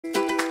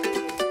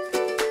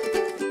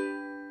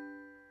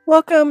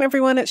Welcome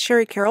everyone, it's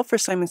Shari Carroll for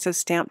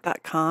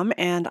SimonsSaysStamp.com,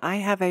 and I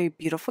have a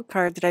beautiful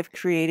card that I've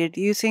created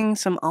using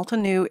some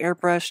Altenew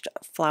Airbrushed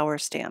flower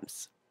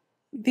stamps.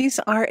 These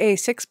are a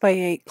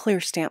 6x8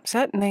 clear stamp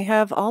set, and they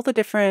have all the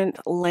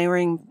different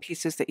layering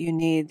pieces that you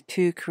need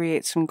to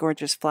create some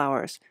gorgeous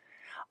flowers.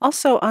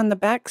 Also on the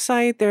back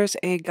side there's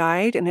a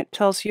guide, and it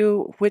tells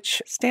you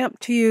which stamp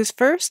to use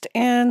first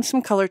and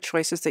some color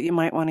choices that you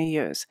might want to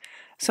use.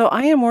 So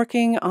I am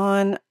working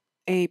on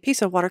a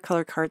piece of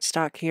watercolor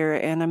cardstock here,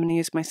 and I'm going to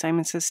use my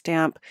Simon Says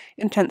Stamp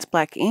Intense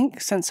Black ink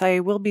since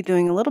I will be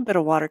doing a little bit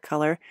of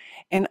watercolor,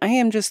 and I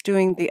am just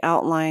doing the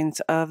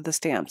outlines of the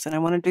stamps, and I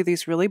want to do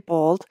these really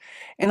bold,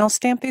 and I'll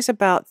stamp these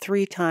about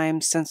 3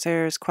 times since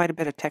there's quite a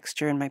bit of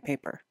texture in my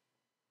paper.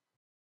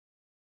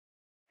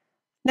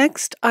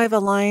 Next, I've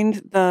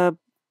aligned the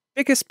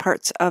biggest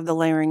parts of the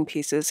layering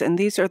pieces, and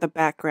these are the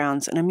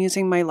backgrounds, and I'm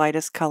using my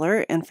lightest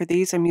color, and for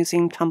these I'm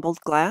using tumbled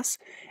glass,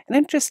 and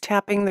I'm just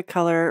tapping the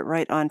color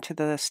right onto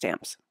the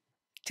stamps.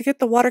 To get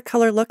the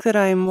watercolor look that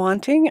I'm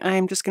wanting,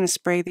 I'm just going to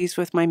spray these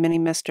with my mini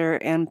mister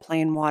and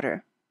plain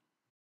water.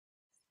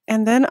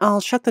 And then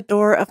I'll shut the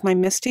door of my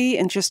MISTI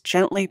and just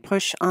gently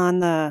push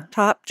on the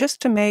top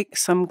just to make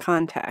some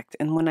contact.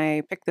 And when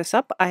I pick this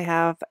up, I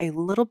have a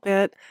little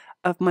bit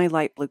of my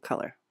light blue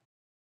color.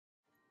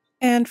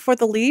 And for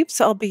the leaves,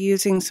 I'll be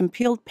using some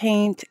peeled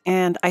paint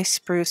and Ice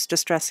Spruce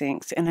Distress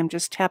Inks, and I'm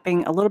just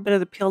tapping a little bit of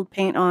the peeled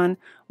paint on.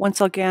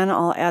 Once again,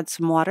 I'll add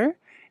some water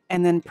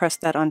and then press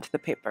that onto the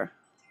paper.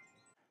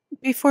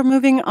 Before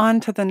moving on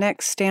to the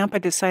next stamp, I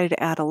decided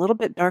to add a little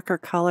bit darker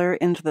color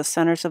into the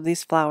centers of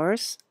these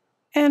flowers.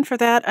 And for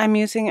that, I'm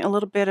using a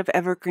little bit of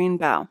Evergreen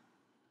BOUGH.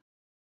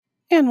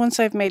 And once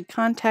I've made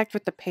contact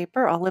with the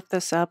paper, I'll lift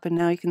this up, and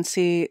now you can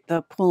see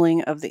the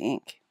pooling of the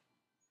ink.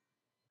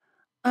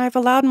 I've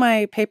allowed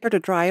my paper to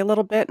dry a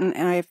little bit, and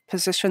I've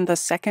positioned the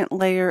second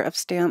layer of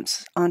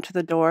stamps onto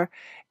the door.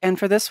 And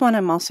for this one,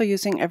 I'm also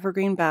using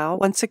Evergreen BOUGH.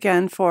 Once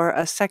again, for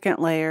a second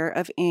layer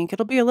of ink,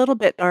 it'll be a little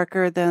bit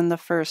darker than the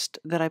first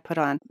that I put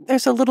on.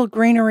 There's a little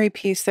greenery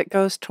piece that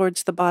goes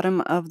towards the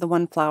bottom of the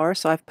one flower,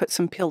 so I've put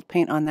some peeled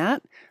paint on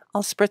that.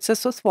 I'll spritz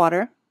this with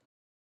water.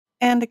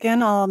 And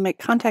again, I'll make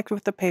contact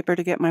with the paper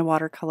to get my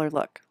watercolor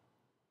look.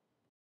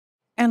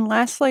 And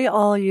lastly,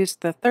 I'll use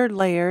the third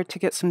layer to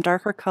get some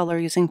darker color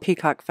using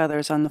peacock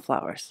feathers on the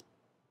flowers.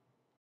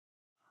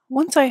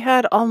 Once I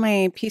had all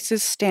my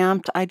pieces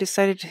stamped, I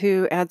decided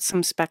to add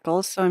some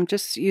speckles, so I'm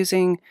just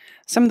using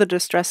some of the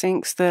distress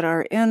inks that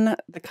are in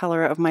the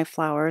color of my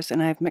flowers,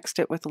 and I've mixed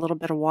it with a little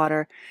bit of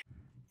water.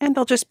 And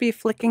I'll just be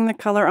flicking the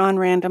color on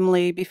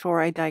randomly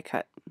before I die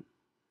cut.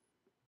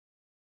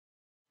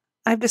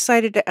 I've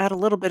decided to add a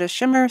little bit of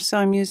shimmer, so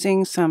I'm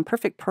using some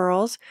Perfect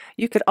Pearls.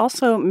 You could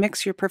also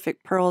mix your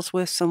Perfect Pearls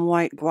with some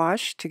white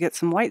gouache to get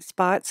some white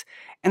spots.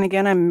 And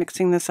again, I'm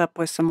mixing this up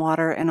with some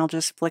water, and I'll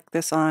just flick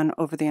this on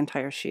over the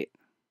entire sheet.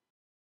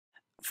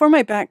 For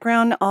my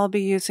background, I'll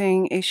be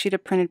using a sheet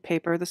of printed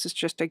paper. This is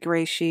just a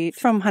gray sheet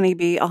from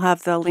Honeybee. I'll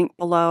have the link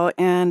below.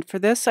 And for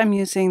this, I'm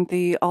using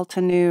the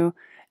Altenew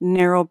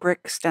Narrow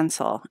Brick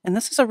Stencil. And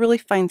this is a really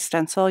fine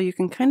stencil. You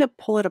can kind of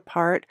pull it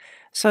apart.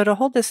 So to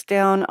hold this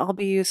down, I'll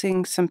be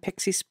using some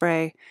pixie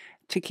spray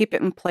to keep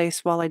it in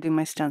place while I do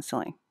my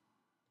stenciling.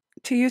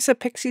 To use a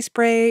pixie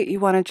spray,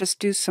 you want to just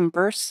do some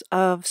bursts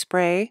of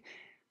spray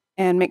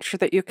and make sure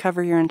that you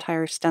cover your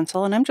entire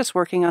stencil. And I'm just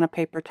working on a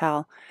paper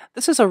towel.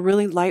 This is a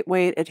really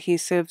lightweight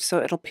adhesive,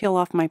 so it'll peel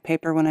off my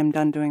paper when I'm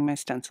done doing my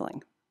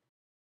stenciling.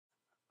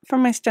 For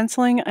my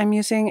stenciling, I'm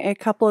using a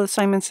couple of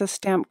Simon Says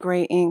Stamp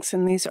gray inks,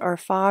 and these are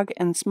Fog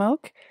and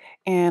Smoke,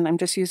 and I'm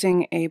just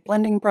using a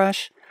blending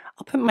brush.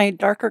 I'll put my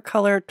darker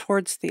color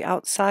towards the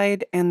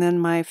outside and then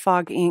my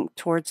fog ink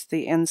towards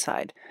the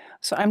inside.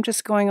 So I'm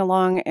just going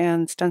along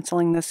and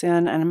stenciling this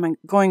in, and I'm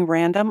going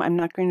random. I'm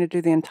not going to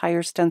do the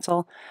entire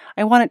stencil.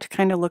 I want it to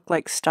kind of look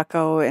like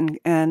stucco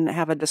and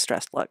have a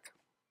distressed look.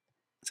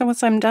 So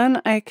once I'm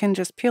done, I can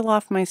just peel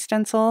off my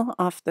stencil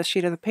off the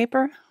sheet of the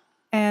paper,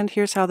 and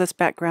here's how this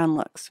background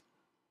looks.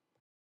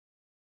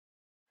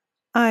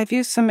 I've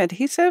used some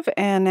adhesive,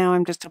 and now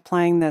I'm just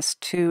applying this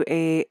to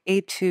a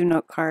A2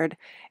 note card,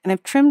 and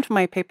I've trimmed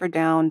my paper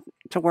down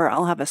to where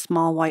I'll have a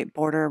small white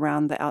border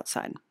around the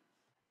outside.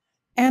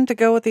 And to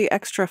go with the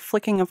extra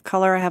flicking of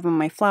color I have on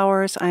my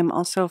flowers, I'm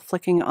also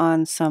flicking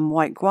on some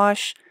white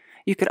gouache.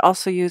 You could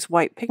also use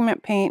white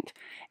pigment paint,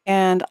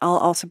 and I'll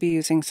also be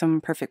using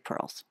some Perfect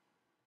Pearls.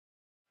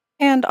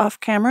 And off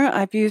camera,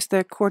 I've used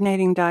the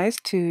coordinating dies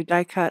to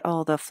die cut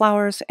all the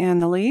flowers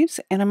and the leaves,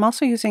 and I'm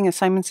also using a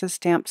Simon Says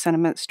Stamp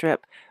sentiment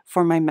strip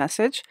for my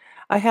message.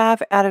 I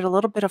have added a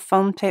little bit of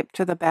foam tape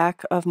to the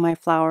back of my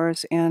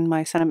flowers and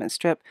my sentiment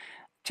strip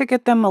to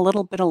get them a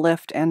little bit of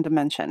lift and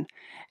dimension.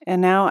 And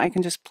now I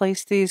can just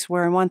place these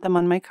where I want them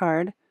on my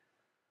card.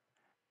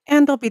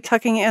 And I'll be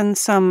tucking in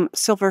some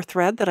silver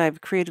thread that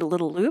I've created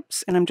little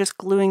loops, and I'm just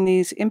gluing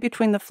these in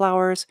between the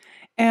flowers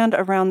and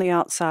around the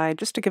outside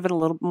just to give it a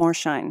little more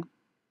shine.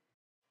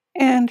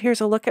 And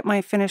here's a look at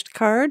my finished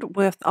card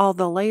with all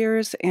the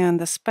layers and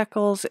the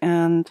speckles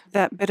and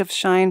that bit of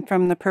shine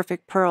from the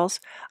perfect pearls.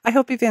 I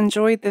hope you've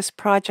enjoyed this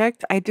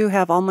project. I do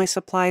have all my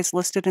supplies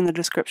listed in the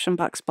description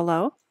box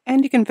below.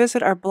 And you can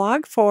visit our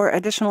blog for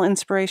additional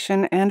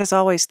inspiration. And as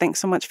always, thanks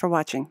so much for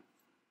watching.